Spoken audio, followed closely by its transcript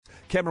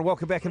Cameron,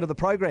 welcome back into the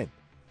program.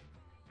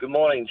 Good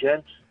morning,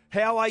 gents.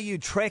 How are you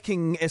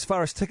tracking as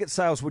far as ticket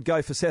sales would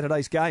go for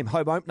Saturday's game,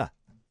 home opener?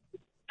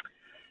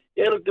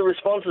 Yeah, look, the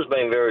response has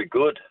been very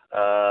good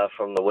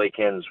from the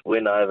weekend's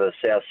win over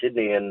South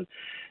Sydney, and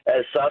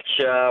as such,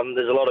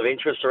 there's a lot of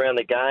interest around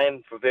the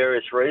game for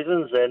various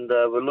reasons, and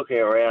we're looking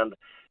around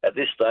at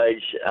this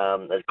stage.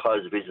 At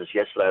close of business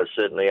yesterday, was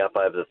certainly up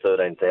over the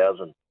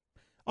 13,000.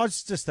 I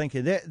was just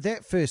thinking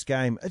that first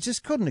game, it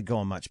just couldn't have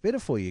gone much better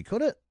for you,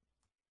 could it?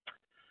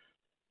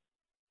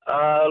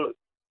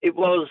 It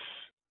was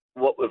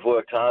what we've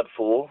worked hard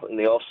for in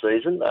the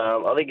off-season.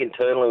 I think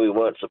internally we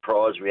weren't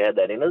surprised we had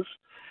that in us.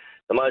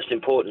 The most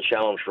important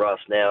challenge for us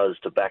now is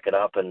to back it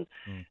up and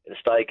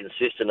stay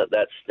consistent at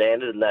that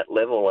standard and that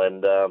level,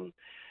 and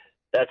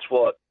that's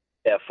what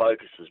our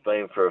focus has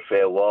been for a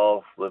fair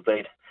while. We've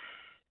been,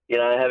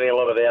 having a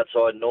lot of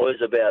outside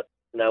noise about,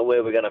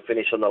 where we're going to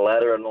finish on the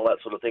ladder and all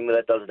that sort of thing, but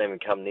that doesn't even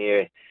come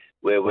near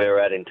where we're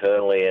at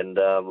internally, and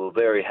we're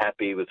very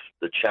happy with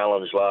the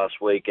challenge last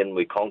week, and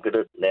we conquered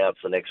it. Now it's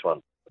the next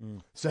one.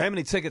 So how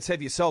many tickets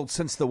have you sold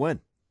since the win?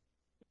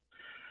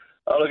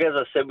 Oh, look, as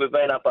I said, we've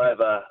been up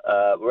over,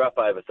 we're up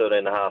over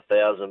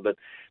 13,500, but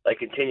they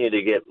continue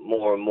to get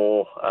more and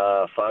more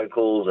phone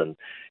calls and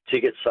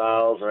ticket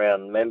sales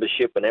around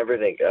membership and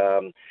everything.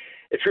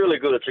 It's really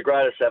good. It's the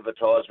greatest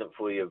advertisement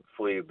for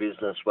your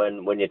business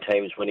when your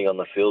team's winning on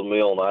the field. And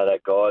we all know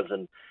that, guys.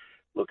 And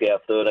look, our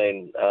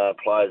 13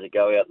 players that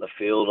go out in the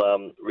field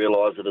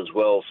realise it as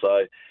well.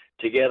 So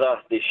together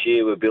this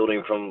year we're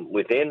building from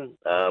within.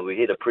 We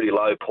hit a pretty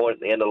low point at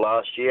the end of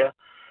last year.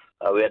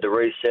 We had to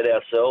reset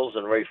ourselves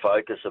and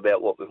refocus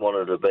about what we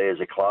wanted to be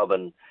as a club,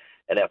 and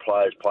our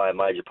players play a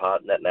major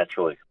part in that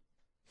naturally.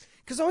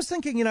 Because I was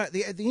thinking, at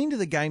the end of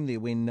the game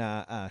there when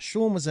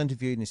Sean was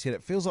interviewed and he said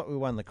it feels like we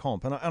won the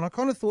comp, and I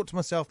kind of thought to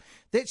myself,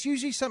 that's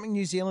usually something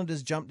New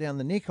Zealanders jump down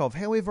the neck of.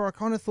 However, I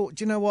kind of thought,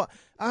 do you know what,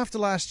 after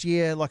last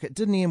year, it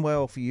didn't end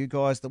well for you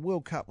guys, the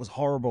World Cup was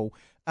horrible,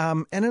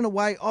 and in a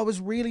way, I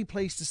was really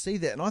pleased to see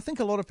that, and I think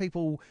a lot of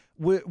people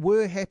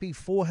were happy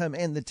for him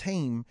and the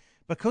team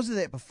because of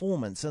that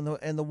performance and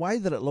the way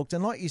that it looked.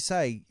 And like you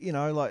say, it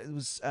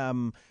was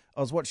I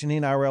was watching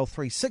NRL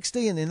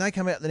 360, and then they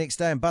come out the next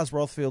day and Buzz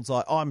Rothfield's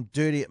like, I'm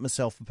dirty at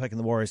myself for picking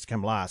the Warriors to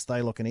come last.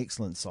 They look an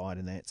excellent side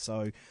in that.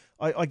 So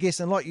I guess,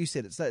 and like you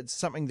said, it's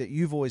something that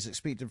you've always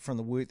expected from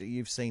the work that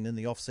you've seen in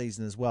the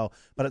off-season as well.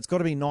 But it's got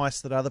to be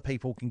nice that other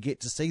people can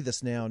get to see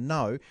this now and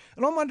know.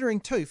 And I'm wondering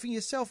too, for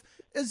yourself,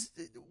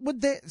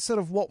 would that sort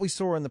of what we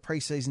saw in the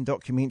pre-season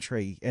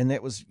documentary, and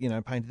that was,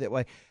 painted that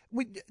way,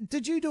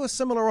 did you do a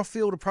similar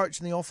off-field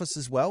approach in the office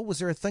as well? Was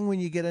there a thing when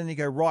you get in and you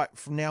go, right,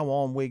 from now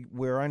on,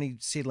 we're only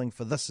settling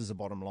for this as a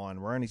bottom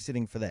line, we're only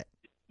setting for that?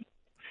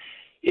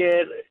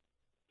 Yeah,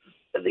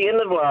 at the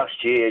end of last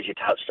year, as you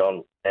touched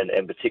on,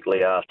 and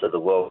particularly after the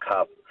World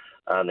Cup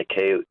and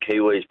the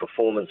Kiwis'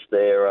 performance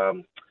there,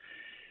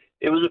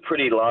 it was a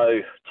pretty low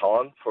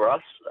time for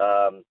us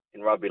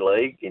in rugby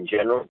league in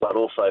general, but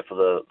also for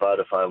the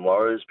Vodafone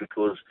Warriors,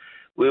 because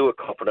we were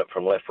competent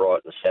from left,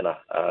 right and centre.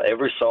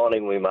 Every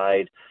signing we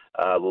made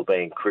were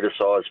being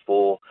criticised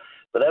for,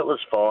 but that was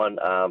fine.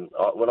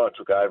 When I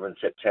took over in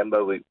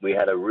September, we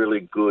had a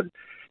really good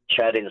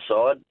chat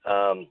inside,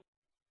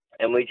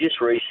 and we just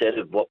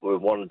resetted what we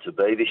wanted to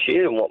be this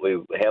year and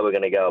how we're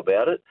going to go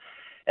about it.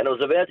 And it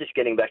was about just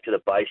getting back to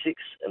the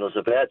basics, and it was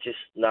about just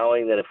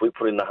knowing that if we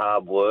put in the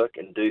hard work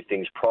and do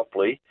things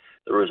properly,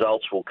 the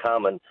results will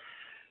come. And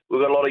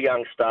we've got a lot of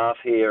young staff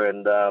here,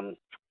 and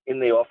in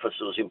the office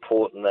it was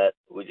important that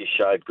we just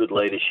showed good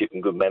leadership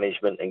and good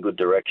management and good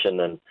direction,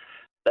 and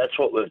that's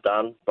what we've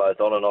done, both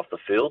on and off the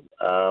field.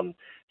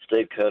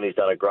 Steve Kearney's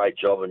done a great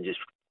job in just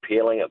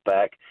peeling it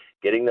back,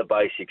 getting the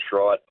basics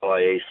right,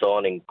 i.e.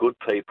 signing good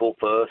people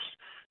first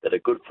that are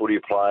good footy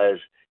players,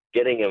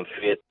 getting them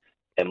fit,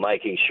 and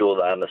making sure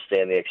they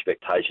understand the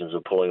expectations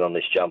of pulling on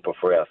this jumper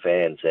for our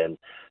fans. And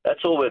that's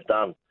all we've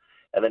done.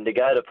 And then to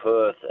go to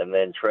Perth and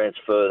then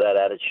transfer that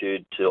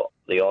attitude to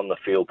the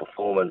on-the-field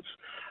performance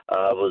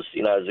was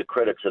a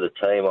credit to the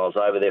team. I was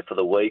over there for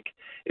the week.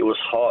 It was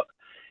hot.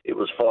 It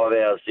was 5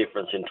 hours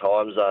difference in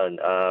time zone.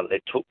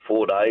 It took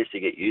 4 days to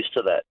get used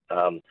to that.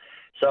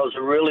 So it was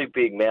a really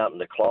big mountain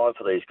to climb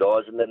for these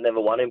guys, and they've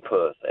never won in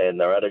Perth. And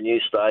they're at a new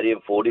stadium,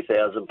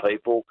 40,000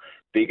 people,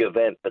 big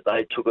event, but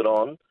they took it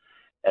on,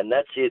 and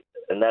that's it.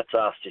 And that's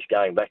us just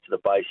going back to the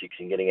basics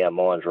and getting our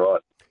minds right.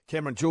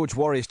 Cameron George,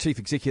 Warriors Chief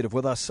Executive,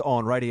 with us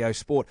on Radio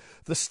Sport.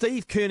 The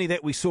Steve Kearney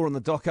that we saw in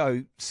the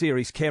doco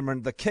series,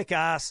 Cameron, the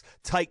kick-ass,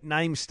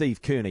 take-name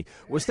Steve Kearney,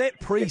 was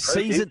that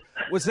pre-season?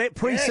 Was that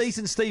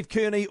pre-season Steve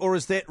Kearney, or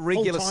is that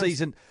regular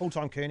season?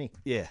 Full-time Kearney.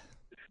 Yeah.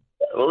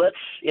 Well,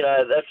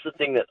 that's the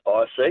thing that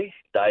I see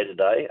day to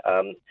day.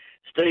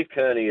 Steve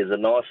Kearney is the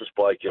nicest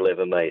bloke you'll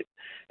ever meet,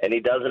 and he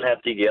doesn't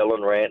have to yell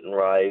and rant and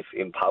rave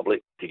in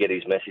public to get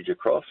his message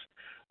across.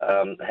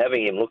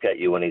 Having him look at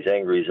you when he's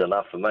angry is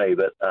enough for me,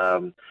 but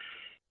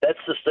that's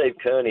the Steve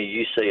Kearney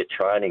you see at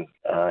training.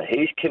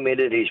 He's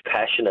committed, he's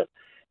passionate,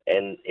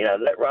 and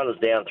that runs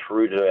down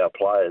through to our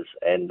players,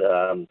 and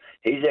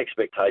his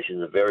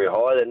expectations are very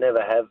high. They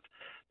never have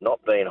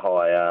not been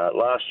high.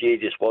 Last year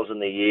just wasn't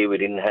the year. We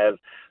didn't have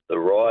the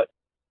right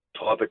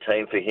type of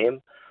team for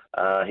him.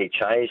 He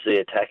changed the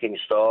attacking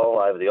style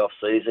over the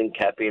off-season.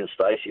 Cappy and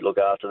Stacey look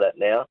after that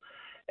now.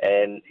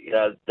 And,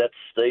 that's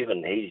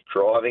Stephen. He's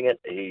driving it.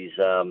 He's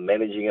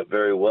managing it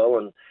very well.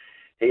 And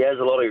he has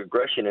a lot of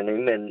aggression in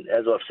him. And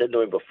as I've said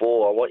to him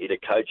before, I want you to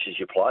coach as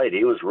you played.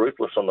 He was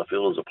ruthless on the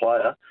field as a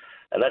player.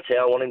 And that's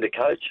how I want him to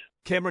coach.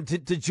 Cameron,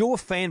 did your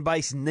fan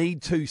base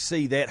need to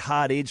see that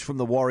hard edge from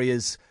the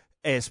Warriors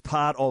as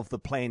part of the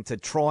plan to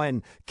try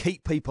and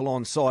keep people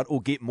on side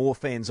or get more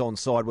fans on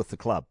side with the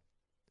club?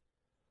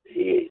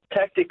 Yeah,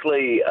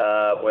 tactically,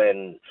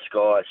 when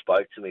Sky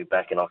spoke to me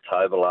back in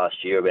October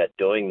last year about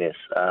doing this,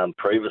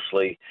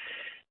 previously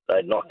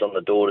they'd knocked on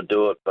the door to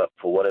do it, but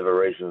for whatever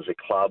reasons the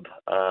club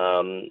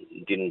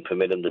didn't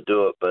permit them to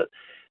do it. But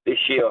this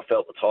year I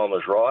felt the time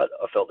was right.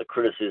 I felt the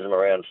criticism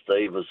around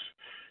Steve was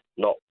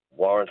not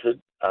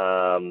warranted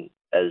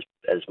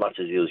as much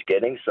as he was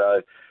getting.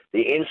 So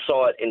the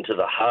insight into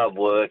the hard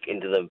work,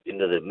 into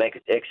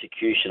the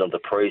execution of the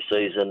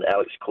pre-season,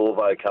 Alex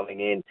Corvo coming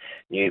in,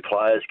 new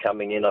players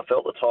coming in, I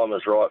felt the time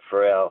was right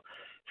for our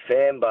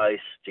fan base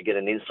to get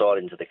an insight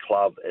into the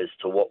club as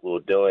to what we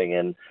were doing.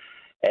 And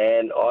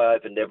I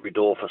opened every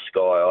door for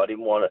Sky. I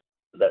didn't want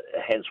it,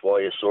 hence why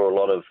you saw a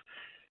lot of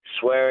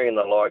swearing and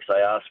the likes.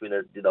 They asked me,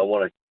 did I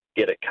want to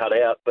get it cut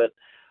out? But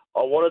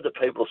I wanted the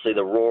people to see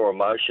the raw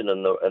emotion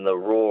and the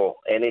raw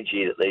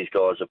energy that these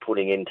guys are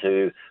putting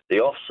into the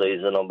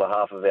off-season on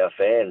behalf of our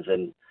fans.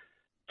 And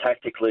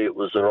tactically, it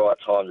was the right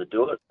time to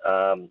do it.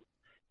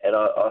 And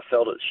I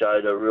felt it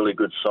showed a really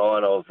good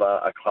sign of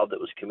a club that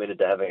was committed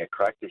to having a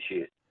crack this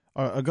year.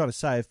 I've got to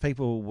say, if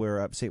people were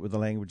upset with the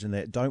language in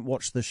that, don't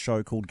watch this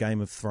show called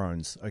Game of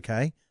Thrones,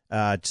 okay?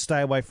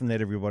 Stay away from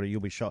that, everybody.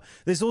 You'll be shocked.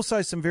 There's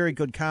also some very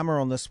good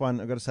karma on this one,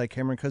 I've got to say,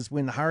 Cameron, because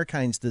when the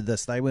Hurricanes did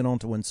this, they went on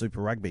to win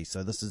Super Rugby.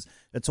 So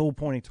it's all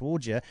pointing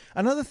towards you.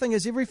 Another thing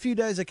is every few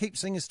days I keep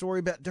seeing a story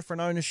about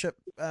different ownership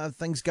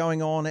things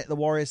going on at the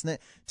Warriors and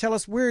that. Tell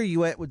us, where are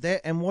you at with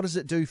that, and what does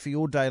it do for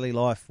your daily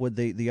life with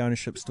the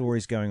ownership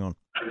stories going on?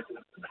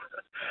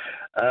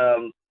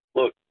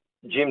 Look,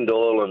 Jim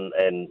Doyle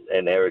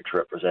and Eric's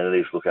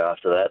representatives look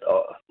after that.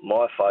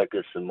 My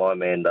focus and my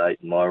mandate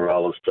and my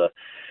role is to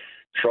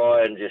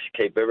try and just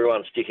keep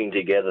everyone sticking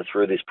together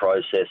through this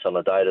process on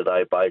a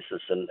day-to-day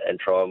basis and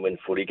try and win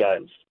footy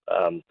games.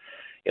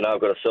 I've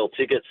got to sell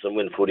tickets and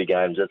win footy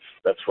games.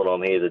 That's what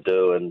I'm here to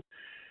do, and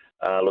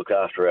look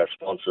after our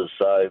sponsors.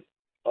 So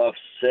I've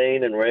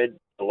seen and read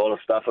a lot of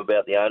stuff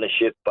about the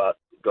ownership, but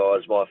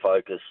guys, my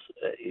focus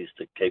is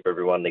to keep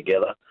everyone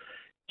together.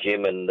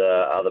 Jim and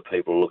other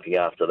people looking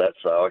after that,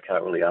 so I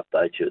can't really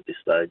update you at this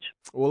stage.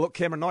 Well, look,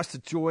 Cameron, nice to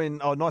join.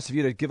 Oh, nice of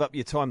you to give up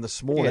your time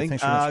this morning. Yeah,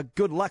 thanks very much.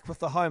 Good luck with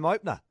the home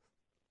opener.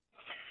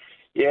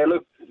 Yeah,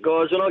 look,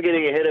 guys, we're not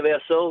getting ahead of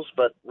ourselves,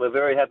 but we're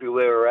very happy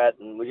where we're at,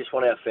 and we just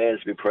want our fans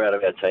to be proud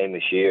of our team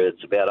this year.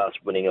 It's about us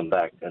winning them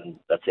back, and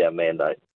that's our mandate.